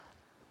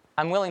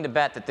I'm willing to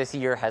bet that this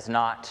year has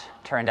not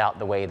turned out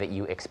the way that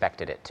you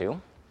expected it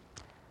to.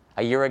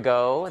 A year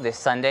ago, this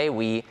Sunday,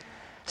 we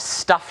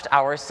stuffed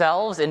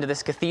ourselves into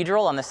this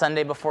cathedral on the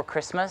Sunday before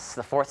Christmas,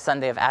 the fourth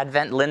Sunday of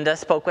Advent. Linda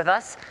spoke with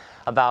us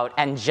about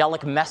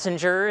angelic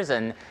messengers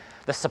and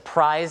the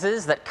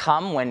surprises that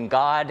come when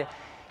God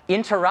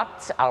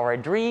interrupts our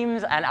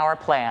dreams and our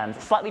plans.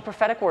 Slightly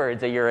prophetic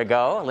words a year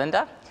ago,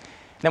 Linda.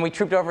 Then we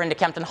trooped over into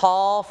Kempton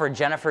Hall for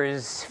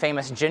Jennifer's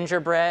famous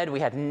gingerbread. We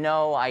had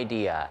no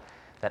idea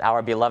that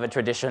our beloved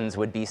traditions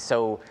would be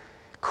so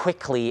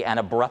quickly and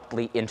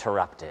abruptly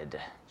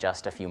interrupted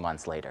just a few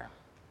months later.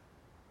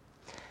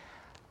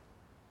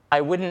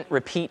 I wouldn't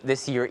repeat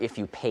this year if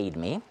you paid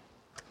me,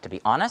 to be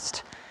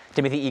honest.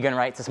 Timothy Egan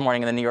writes this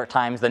morning in the New York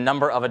Times, the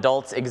number of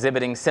adults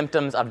exhibiting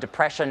symptoms of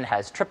depression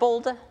has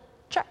tripled.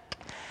 Check.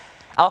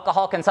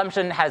 Alcohol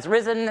consumption has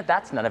risen.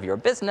 That's none of your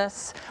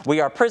business. We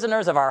are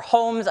prisoners of our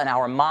homes and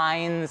our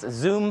minds,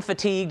 Zoom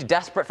fatigued,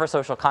 desperate for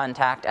social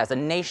contact. As a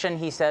nation,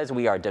 he says,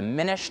 we are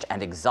diminished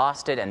and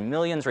exhausted, and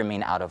millions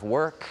remain out of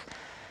work.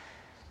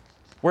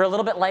 We're a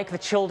little bit like the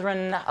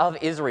children of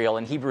Israel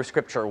in Hebrew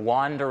Scripture,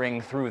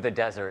 wandering through the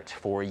desert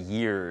for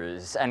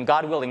years. And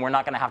God willing, we're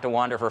not going to have to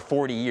wander for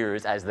 40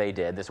 years as they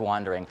did, this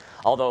wandering.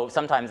 Although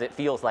sometimes it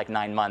feels like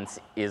 9 months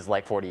is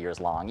like 40 years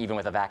long, even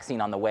with a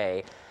vaccine on the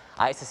way.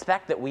 I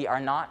suspect that we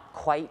are not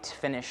quite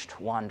finished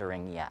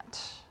wandering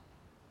yet.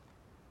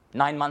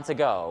 9 months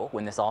ago,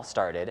 when this all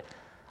started,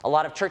 a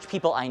lot of church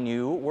people I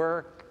knew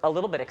were a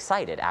little bit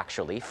excited,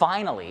 actually.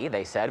 Finally,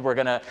 they said, we're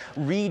going to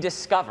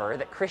rediscover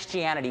that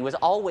Christianity was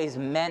always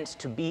meant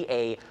to be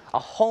a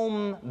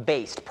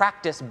home-based,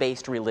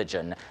 practice-based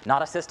religion,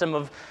 not a system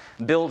of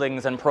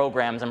buildings and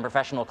programs and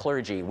professional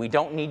clergy. We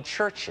don't need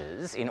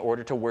churches in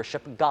order to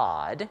worship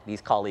God,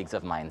 these colleagues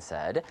of mine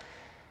said.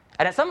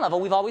 And at some level,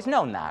 we've always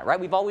known that, right?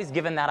 We've always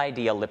given that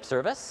idea lip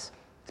service,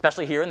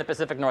 especially here in the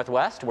Pacific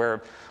Northwest,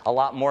 where a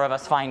lot more of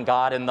us find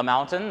God in the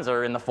mountains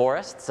or in the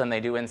forests than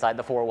they do inside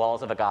the four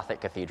walls of a Gothic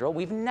cathedral.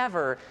 We've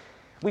never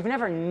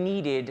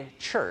needed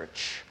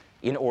church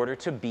in order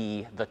to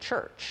be the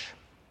church.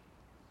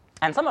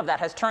 And some of that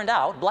has turned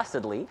out,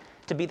 blessedly,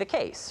 to be the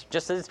case.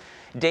 Just as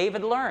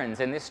David learns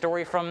in this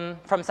story from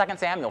 2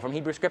 Samuel, from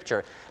Hebrew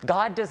Scripture,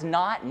 God does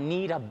not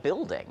need a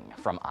building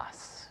from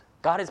us.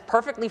 God is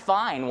perfectly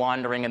fine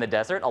wandering in the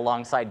desert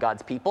alongside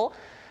God's people.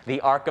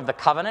 The Ark of the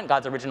Covenant,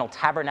 God's original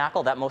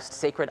tabernacle, that most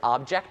sacred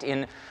object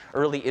in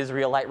early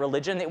Israelite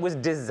religion, it was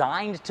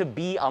designed to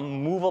be a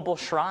movable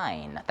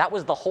shrine. That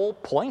was the whole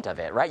point of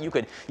it, right? You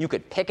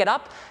could pick it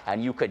up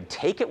and you could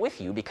take it with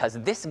you because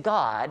this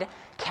God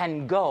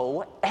can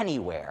go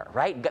anywhere,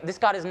 right? This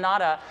God is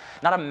not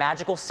a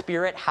magical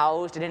spirit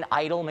housed in an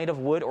idol made of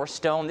wood or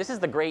stone. This is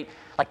the great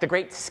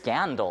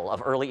scandal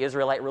of early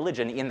Israelite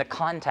religion in the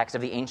context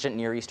of the ancient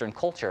Near Eastern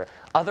culture.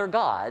 Other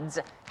gods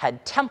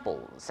had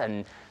temples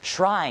and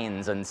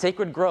shrines and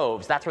sacred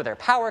groves. That's where their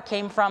power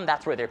came from.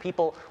 That's where their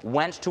people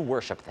went to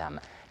worship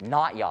them.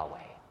 Not Yahweh,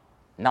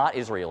 not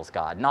Israel's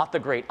God, not the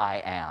great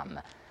I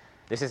Am.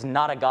 This is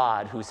not a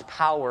God whose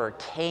power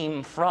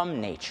came from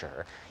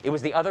nature. It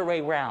was the other way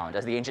around,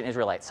 as the ancient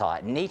Israelites saw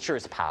it.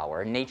 Nature's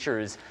power,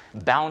 nature's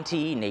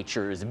bounty,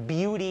 nature's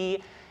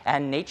beauty,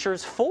 and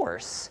nature's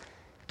force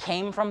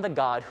came from the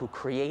God who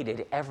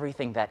created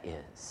everything that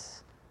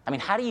is. I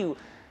mean, how do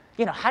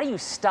you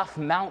stuff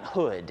Mount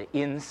Hood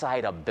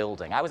inside a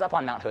building? I was up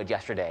on Mount Hood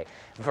yesterday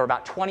for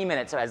about 20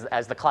 minutes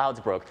as the clouds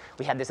broke.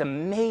 We had this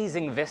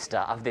amazing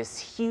vista of this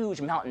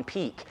huge mountain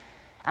peak.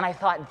 And I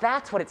thought,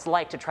 that's what it's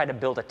like to try to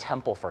build a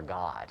temple for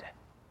God.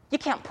 You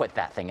can't put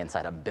that thing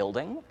inside a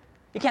building.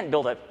 You can't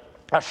build a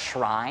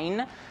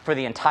shrine for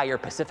the entire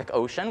Pacific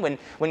Ocean.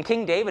 When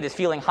King David is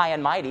feeling high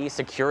and mighty,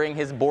 securing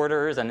his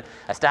borders and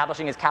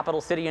establishing his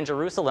capital city in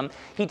Jerusalem,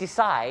 he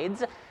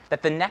decides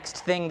that the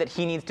next thing that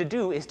he needs to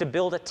do is to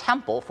build a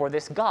temple for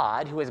this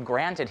God who has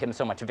granted him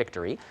so much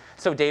victory.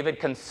 So David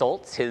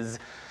consults his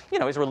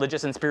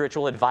religious and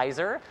spiritual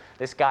advisor,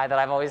 this guy that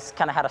I've always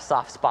kind of had a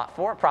soft spot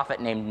for, a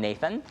prophet named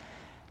Nathan.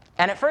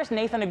 And at first,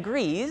 Nathan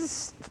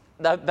agrees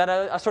that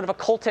a sort of a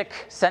cultic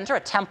center, a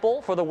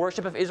temple for the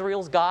worship of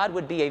Israel's God,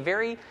 would be a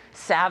very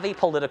savvy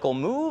political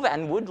move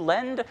and would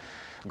lend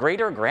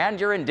greater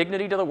grandeur and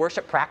dignity to the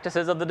worship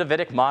practices of the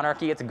Davidic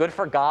monarchy. It's good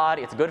for God,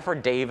 it's good for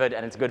David,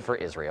 and it's good for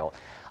Israel.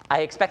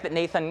 I expect that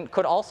Nathan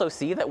could also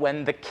see that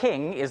when the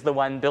king is the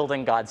one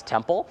building God's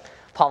temple,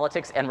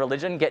 politics and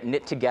religion get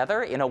knit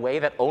together in a way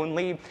that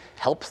only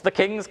helps the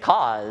king's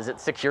cause. It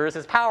secures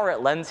his power,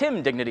 it lends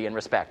him dignity and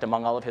respect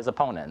among all of his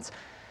opponents.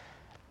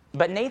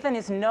 But Nathan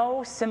is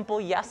no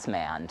simple yes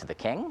man to the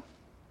king.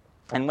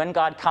 And when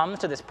God comes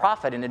to this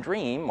prophet in a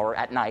dream, or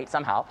at night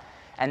somehow,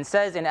 and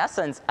says, in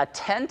essence, a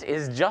tent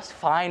is just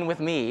fine with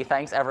me,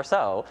 thanks ever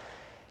so,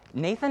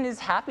 Nathan is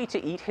happy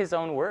to eat his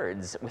own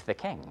words with the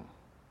king.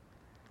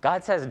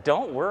 God says,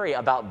 don't worry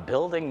about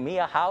building me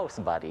a house,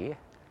 buddy.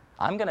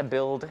 I'm going to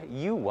build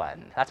you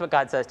one. That's what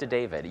God says to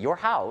David. Your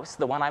house,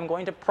 the one I'm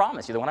going to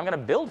promise you, the one I'm going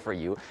to build for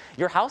you,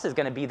 your house is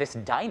going to be this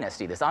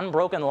dynasty, this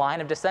unbroken line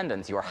of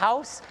descendants. Your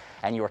house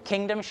and your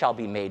kingdom shall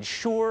be made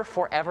sure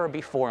forever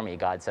before me,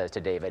 God says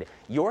to David.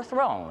 Your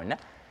throne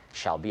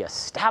shall be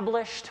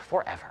established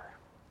forever.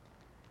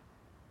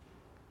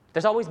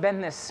 There's always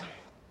been this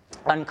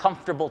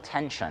uncomfortable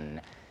tension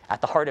at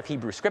the heart of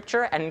Hebrew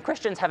Scripture, and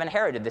Christians have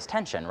inherited this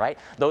tension, right?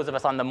 Those of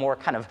us on the more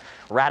kind of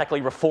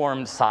radically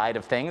reformed side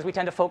of things, we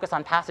tend to focus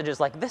on passages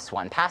like this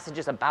one,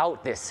 passages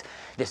about this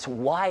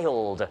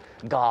wild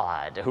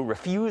God who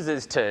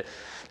refuses to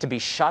be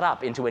shut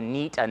up into a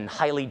neat and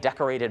highly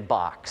decorated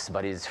box,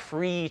 but is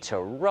free to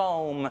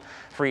roam,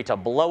 free to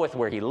bloweth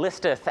where he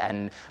listeth,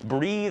 and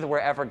breathe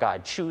wherever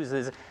God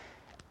chooses.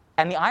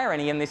 And the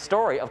irony in this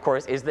story, of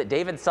course, is that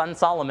David's son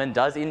Solomon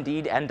does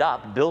indeed end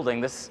up building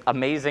this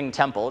amazing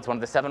temple. It's one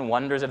of the 7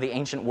 wonders of the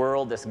ancient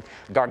world, this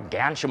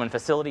gargantuan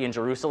facility in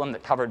Jerusalem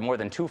that covered more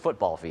than 2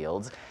 football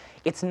fields.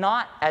 It's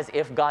not as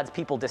if God's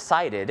people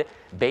decided,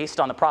 based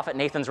on the prophet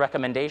Nathan's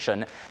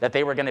recommendation, that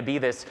they were going to be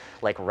this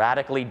like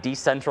radically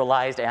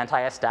decentralized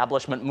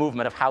anti-establishment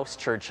movement of house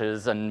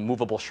churches and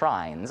movable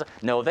shrines.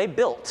 No, they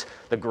built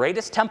the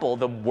greatest temple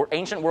the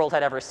ancient world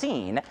had ever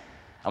seen.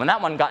 And when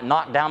that one got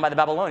knocked down by the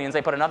Babylonians,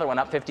 they put another one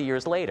up 50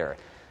 years later.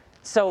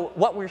 So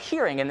what we're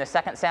hearing in the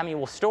 2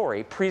 Samuel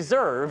story,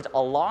 preserved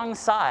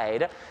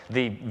alongside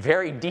the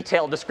very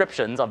detailed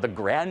descriptions of the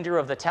grandeur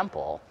of the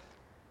temple,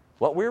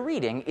 what we're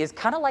reading is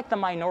kind of like the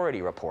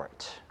Minority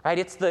Report, right?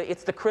 It's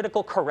the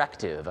critical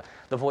corrective,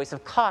 the voice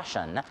of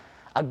caution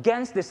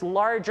against this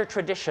larger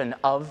tradition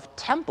of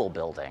temple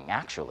building,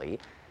 actually.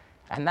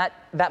 And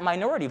that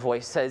minority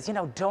voice says,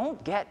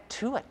 don't get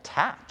too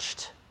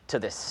attached to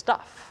this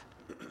stuff.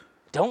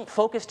 Don't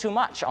focus too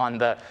much on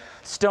the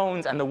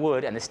stones and the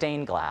wood and the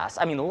stained glass.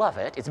 I mean, love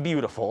it. It's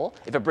beautiful.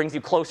 If it brings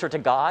you closer to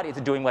God, it's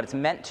doing what it's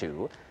meant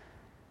to.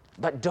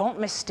 But don't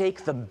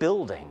mistake the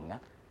building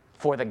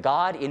for the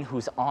God in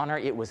whose honor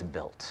it was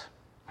built,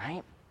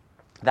 right?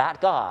 That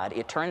God,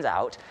 it turns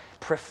out,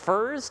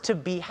 prefers to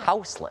be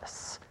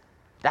houseless.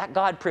 That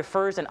God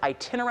prefers an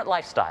itinerant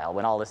lifestyle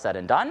when all is said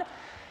and done.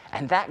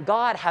 And that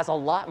God has a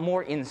lot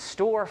more in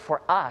store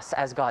for us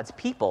as God's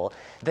people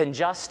than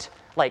just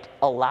like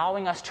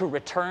allowing us to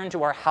return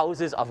to our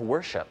houses of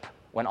worship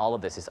when all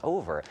of this is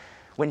over.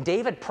 When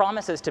David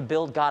promises to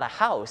build God a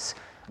house,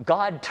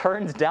 God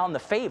turns down the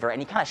favor and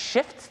he kind of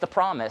shifts the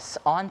promise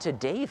onto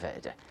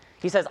David.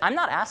 He says, I'm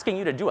not asking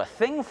you to do a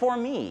thing for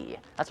me.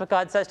 That's what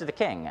God says to the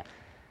king.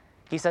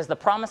 He says, the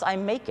promise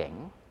I'm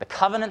making, the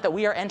covenant that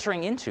we are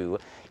entering into,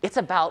 it's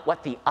about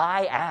what the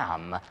I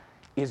am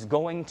is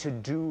going to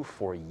do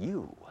for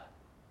you.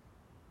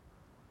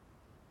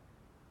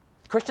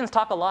 Christians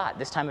talk a lot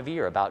this time of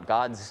year about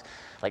God's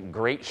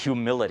great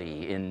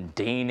humility in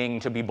deigning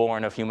to be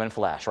born of human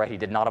flesh, right? He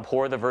did not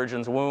abhor the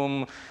virgin's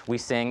womb. We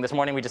sing, this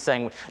morning we just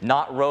sang,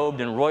 not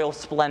robed in royal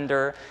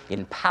splendor,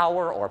 in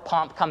power or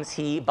pomp comes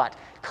he, but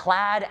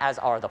clad as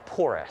are the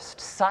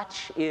poorest.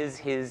 Such is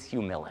his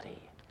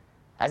humility.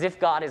 As if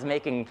God is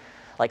making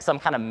some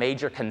kind of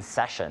major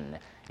concession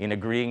in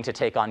agreeing to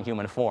take on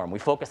human form. We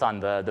focus on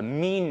the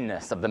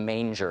meanness of the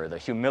manger, the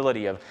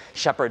humility of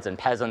shepherds and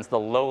peasants, the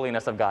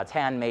lowliness of God's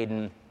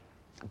handmaiden.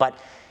 But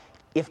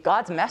if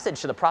God's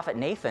message to the prophet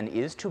Nathan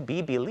is to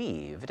be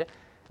believed,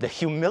 the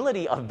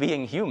humility of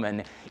being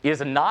human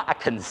is not a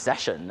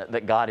concession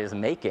that God is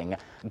making.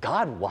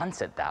 God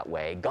wants it that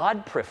way.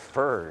 God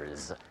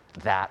prefers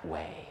that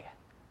way.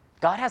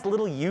 God has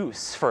little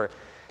use for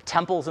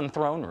temples and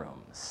throne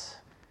rooms.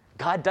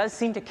 God does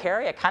seem to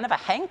carry a kind of a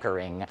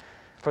hankering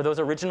for those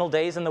original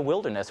days in the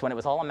wilderness when it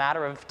was all a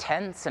matter of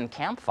tents and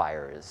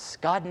campfires.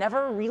 God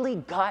never really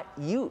got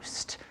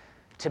used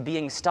to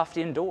being stuffed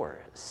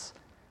indoors.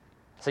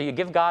 So you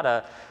give God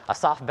a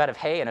soft bed of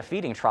hay and a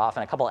feeding trough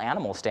and a couple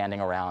animals standing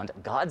around,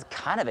 God's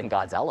kind of in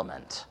God's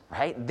element,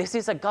 right? This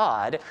is a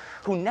God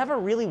who never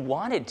really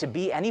wanted to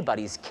be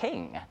anybody's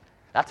king.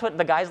 That's what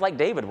the guys like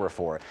David were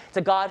for. It's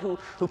a God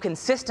who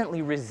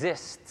consistently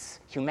resists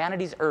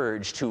humanity's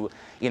urge to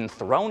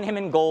enthrone him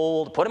in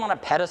gold, put him on a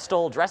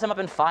pedestal, dress him up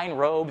in fine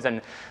robes,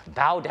 and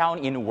bow down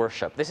in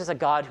worship. This is a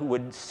God who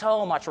would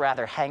so much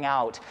rather hang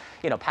out,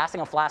 passing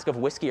a flask of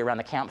whiskey around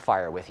the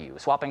campfire with you,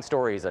 swapping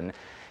stories and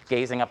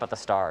gazing up at the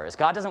stars.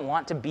 God doesn't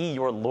want to be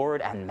your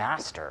Lord and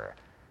Master.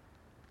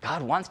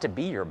 God wants to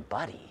be your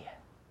buddy.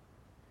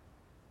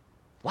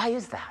 Why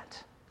is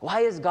that?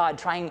 Why is God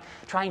trying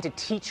to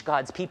teach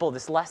God's people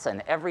this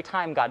lesson every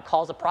time God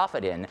calls a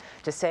prophet in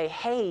to say,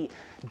 hey,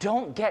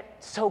 don't get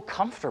so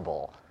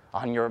comfortable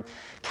on your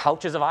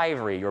couches of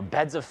ivory, your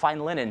beds of fine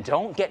linen.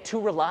 Don't get too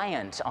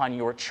reliant on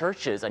your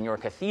churches and your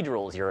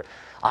cathedrals, your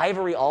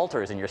ivory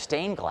altars and your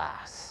stained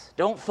glass.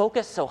 Don't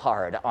focus so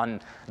hard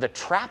on the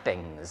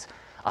trappings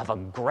of a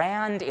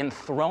grand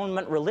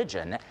enthronement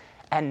religion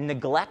and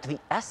neglect the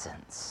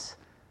essence.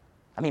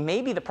 I mean,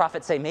 maybe the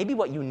prophets say, maybe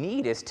what you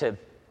need is to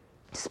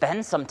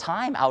spend some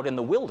time out in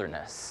the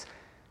wilderness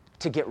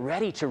to get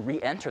ready to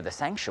re-enter the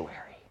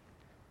sanctuary,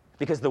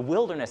 because the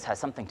wilderness has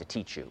something to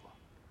teach you.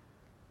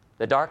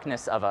 The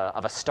darkness of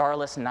a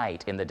starless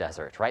night in the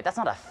desert, right? That's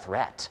not a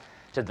threat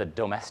to the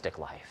domestic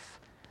life.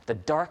 The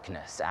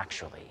darkness,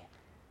 actually,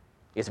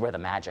 is where the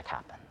magic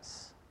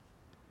happens.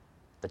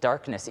 The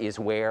darkness is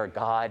where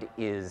God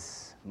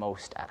is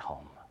most at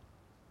home.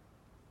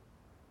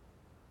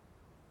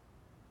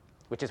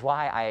 Which is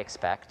why I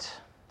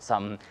expect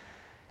some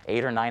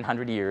 800 or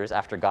 900 years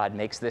after God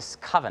makes this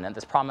covenant,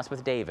 this promise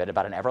with David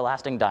about an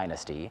everlasting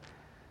dynasty,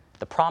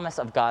 the promise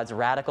of God's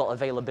radical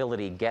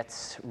availability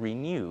gets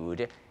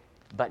renewed,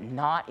 but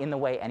not in the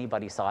way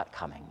anybody saw it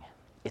coming.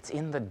 It's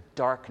in the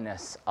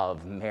darkness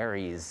of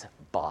Mary's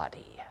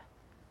body.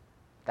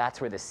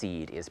 That's where the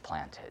seed is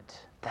planted.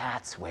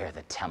 That's where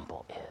the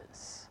temple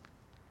is.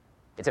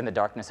 It's in the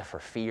darkness of her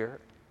fear.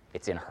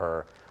 It's in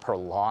her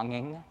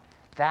longing.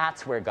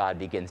 That's where God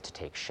begins to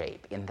take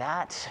shape, in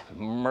that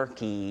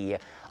murky,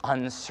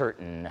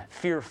 uncertain,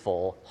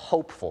 fearful,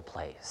 hopeful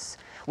place.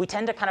 We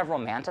tend to kind of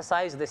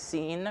romanticize this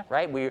scene,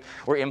 right?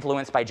 We're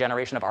influenced by a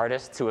generation of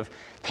artists who have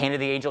painted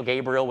the angel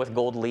Gabriel with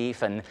gold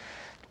leaf and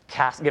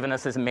given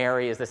us as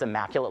Mary as this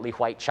immaculately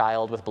white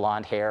child with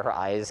blonde hair, her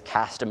eyes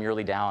cast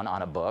demurely down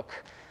on a book.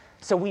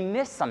 So we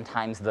miss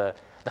sometimes the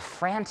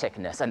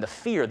franticness and the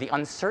fear, the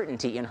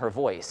uncertainty in her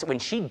voice when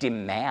she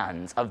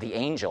demands of the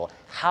angel,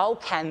 how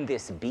can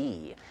this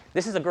be?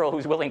 This is a girl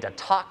who's willing to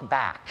talk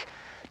back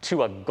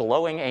to a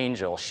glowing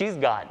angel. She's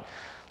got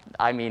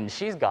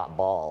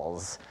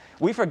balls.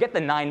 We forget the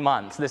 9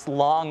 months, this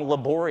long,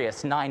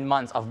 laborious 9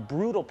 months of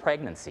brutal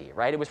pregnancy,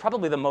 right? It was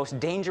probably the most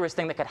dangerous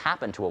thing that could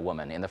happen to a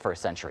woman in the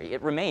first century.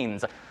 It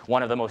remains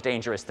one of the most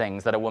dangerous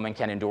things that a woman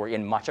can endure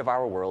in much of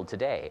our world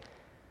today.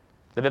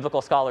 The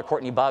biblical scholar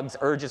Courtney Buggs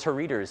urges her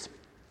readers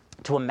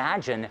to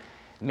imagine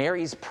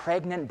Mary's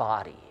pregnant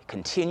body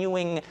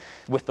continuing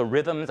with the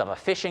rhythms of a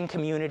fishing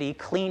community,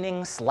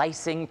 cleaning,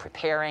 slicing,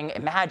 preparing.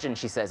 Imagine,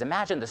 she says,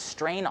 imagine the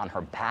strain on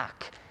her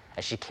back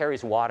as she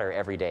carries water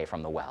every day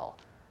from the well.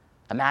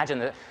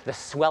 Imagine the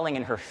swelling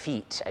in her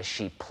feet as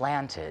she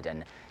planted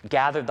and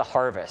gathered the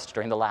harvest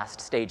during the last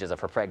stages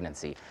of her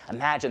pregnancy.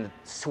 Imagine the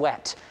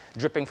sweat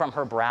dripping from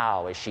her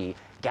brow as she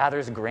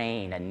gathers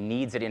grain and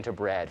kneads it into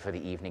bread for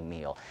the evening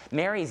meal.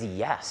 Mary's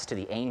yes to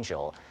the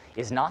angel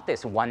is not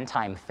this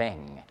one-time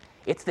thing.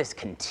 It's this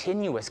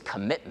continuous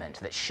commitment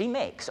that she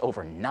makes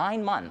over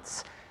 9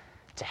 months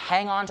to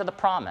hang on to the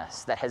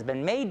promise that has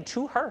been made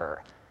to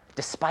her,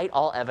 despite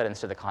all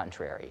evidence to the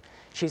contrary.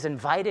 She's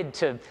invited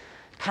to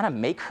kind of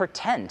make her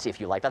tent, if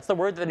you like. That's the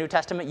word that the New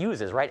Testament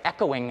uses, right?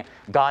 Echoing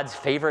God's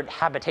favorite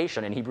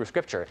habitation in Hebrew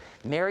Scripture.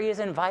 Mary is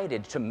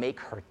invited to make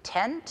her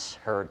tent,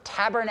 her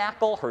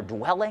tabernacle, her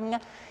dwelling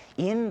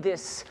in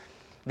this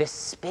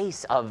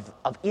space of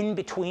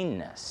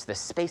in-betweenness, this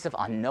space of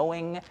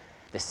unknowing,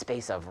 this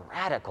space of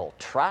radical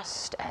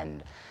trust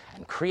and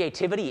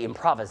creativity,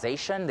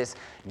 improvisation, this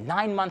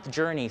 9-month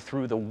journey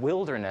through the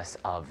wilderness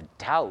of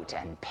doubt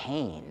and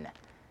pain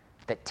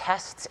that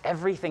tests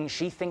everything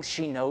she thinks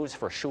she knows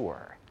for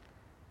sure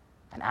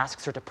and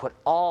asks her to put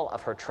all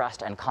of her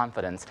trust and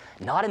confidence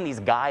not in these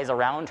guys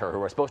around her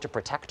who are supposed to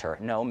protect her.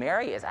 No,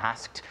 Mary is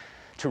asked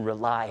to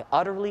rely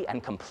utterly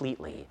and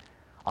completely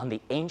on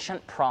the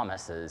ancient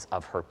promises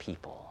of her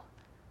people,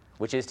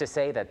 which is to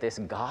say that this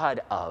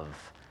God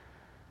of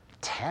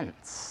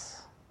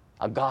tents,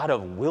 a God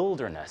of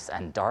wilderness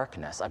and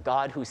darkness, a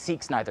God who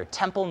seeks neither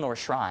temple nor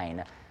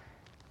shrine,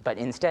 but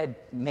instead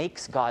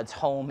makes God's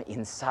home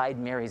inside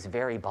Mary's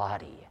very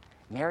body.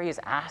 Mary is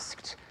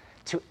asked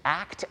to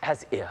act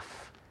as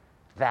if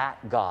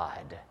that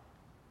God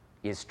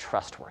is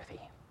trustworthy.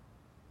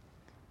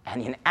 And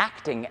in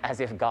acting as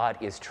if God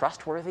is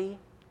trustworthy,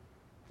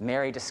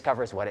 Mary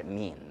discovers what it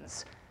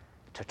means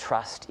to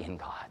trust in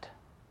God.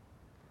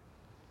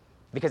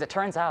 Because it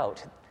turns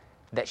out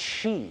that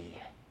she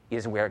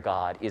is where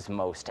God is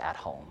most at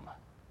home.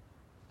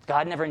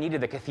 God never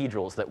needed the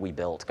cathedrals that we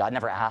built. God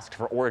never asked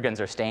for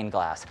organs or stained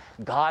glass.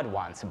 God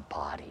wants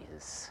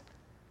bodies,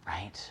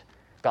 right?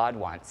 God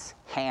wants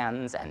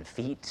hands and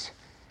feet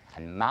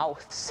and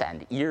mouths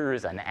and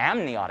ears and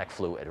amniotic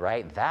fluid,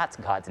 right? That's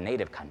God's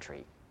native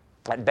country.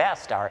 At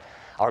best,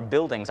 our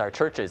buildings, our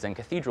churches and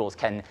cathedrals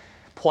can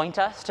point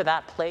us to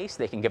that place.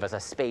 They can give us a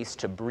space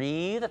to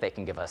breathe. They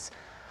can give us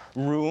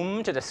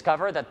room to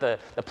discover that the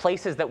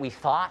places that we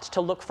thought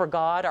to look for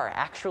God are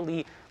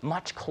actually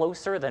much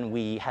closer than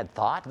we had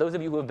thought. Those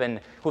of you who have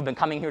been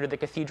coming here to the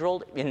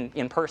cathedral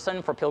in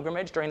person for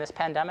pilgrimage during this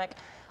pandemic,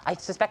 I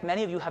suspect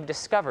many of you have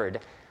discovered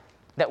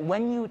that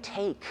when you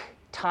take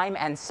time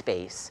and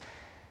space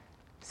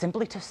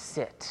simply to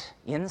sit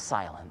in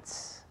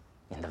silence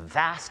in the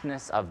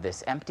vastness of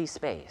this empty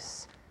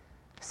space,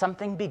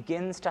 something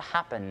begins to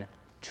happen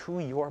to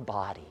your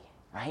body,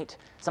 right?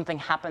 Something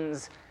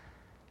happens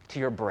to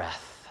your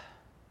breath.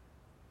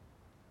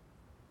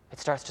 It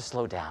starts to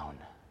slow down,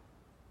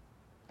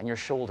 and your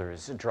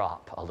shoulders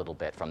drop a little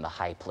bit from the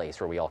high place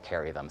where we all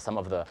carry them. Some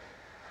of the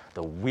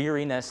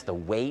weariness, the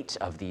weight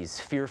of these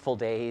fearful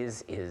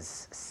days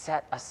is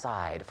set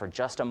aside for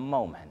just a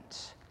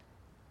moment.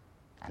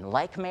 And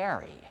like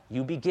Mary,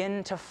 you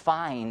begin to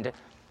find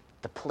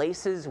the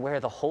places where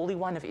the Holy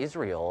One of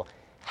Israel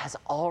has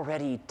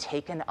already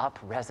taken up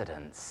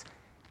residence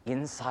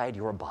inside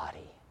your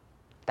body.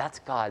 That's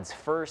God's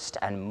first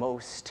and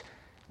most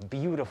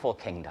beautiful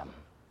kingdom.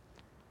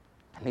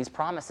 And these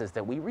promises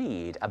that we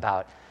read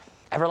about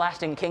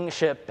everlasting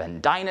kingship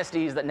and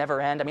dynasties that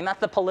never end, I mean, that's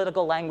the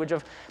political language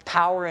of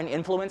power and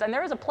influence, and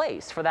there is a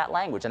place for that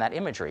language and that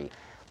imagery.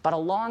 But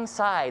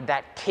alongside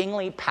that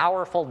kingly,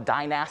 powerful,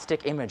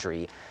 dynastic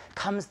imagery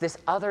comes this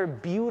other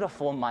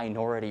beautiful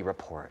minority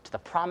report, the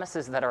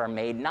promises that are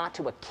made not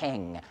to a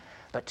king,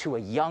 but to a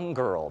young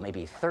girl,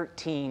 maybe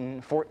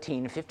 13,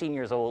 14, 15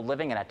 years old,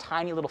 living in a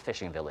tiny little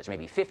fishing village,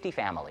 maybe 50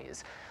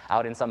 families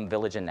out in some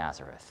village in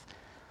Nazareth.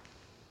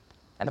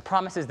 And the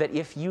promise is that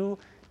if you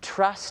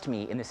trust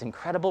me in this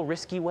incredible,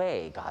 risky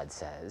way, God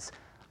says,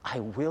 I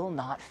will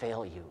not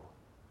fail you.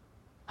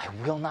 I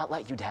will not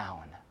let you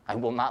down. I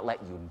will not let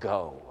you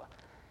go.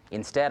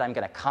 Instead, I'm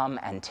going to come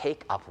and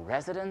take up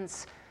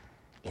residence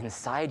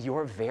inside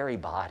your very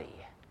body.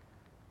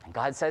 And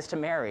God says to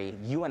Mary,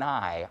 you and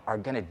I are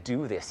going to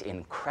do this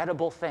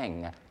incredible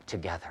thing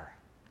together.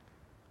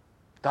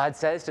 God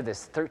says to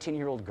this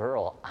 13-year-old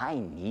girl, I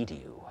need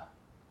you.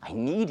 I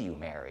need you,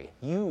 Mary.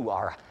 You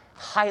are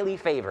highly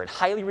favored,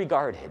 highly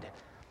regarded.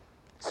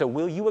 So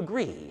will you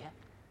agree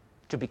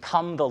to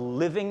become the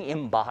living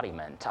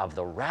embodiment of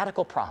the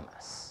radical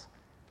promise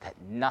that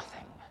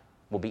nothing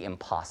will be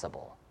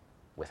impossible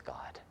with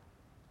God?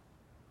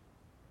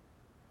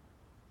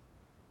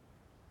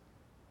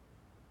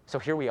 So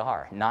here we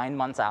are, 9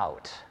 months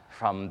out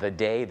from the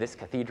day this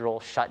cathedral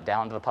shut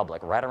down to the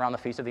public, right around the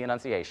Feast of the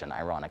Annunciation,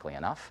 ironically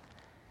enough.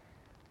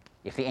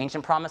 If the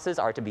ancient promises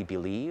are to be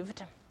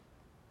believed,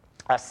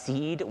 a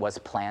seed was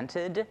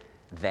planted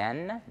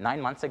then, 9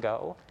 months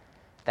ago,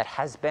 that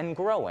has been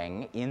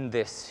growing in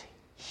this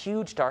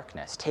huge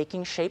darkness,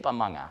 taking shape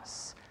among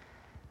us.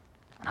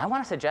 And I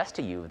want to suggest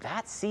to you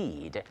that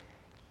seed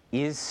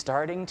is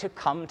starting to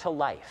come to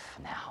life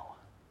now.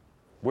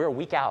 We're a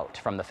week out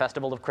from the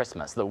festival of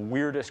Christmas, the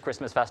weirdest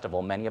Christmas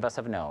festival many of us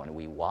have known.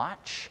 We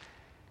watch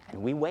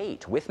and we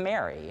wait with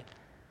Mary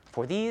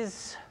for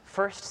these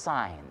first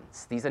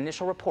signs, these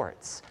initial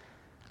reports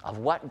of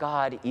what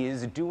God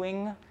is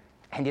doing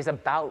and is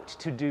about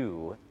to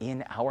do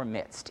in our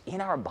midst,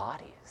 in our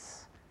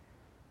bodies.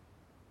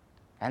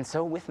 And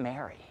so with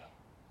Mary,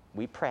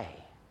 we pray.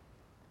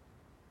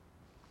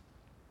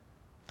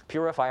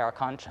 Purify our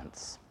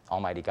conscience,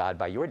 Almighty God,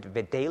 by your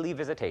daily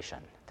visitation,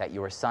 that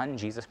your Son,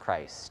 Jesus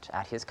Christ,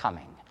 at his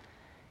coming,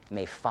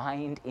 may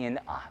find in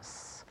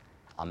us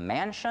a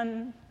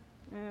mansion,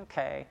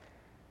 okay,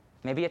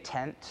 maybe a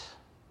tent,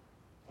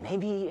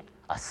 maybe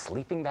a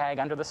sleeping bag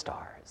under the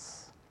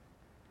stars,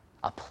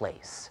 a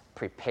place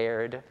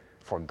prepared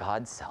for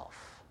God's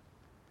self.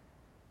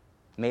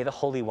 May the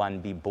Holy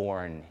One be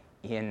born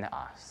in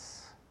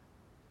us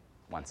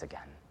once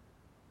again.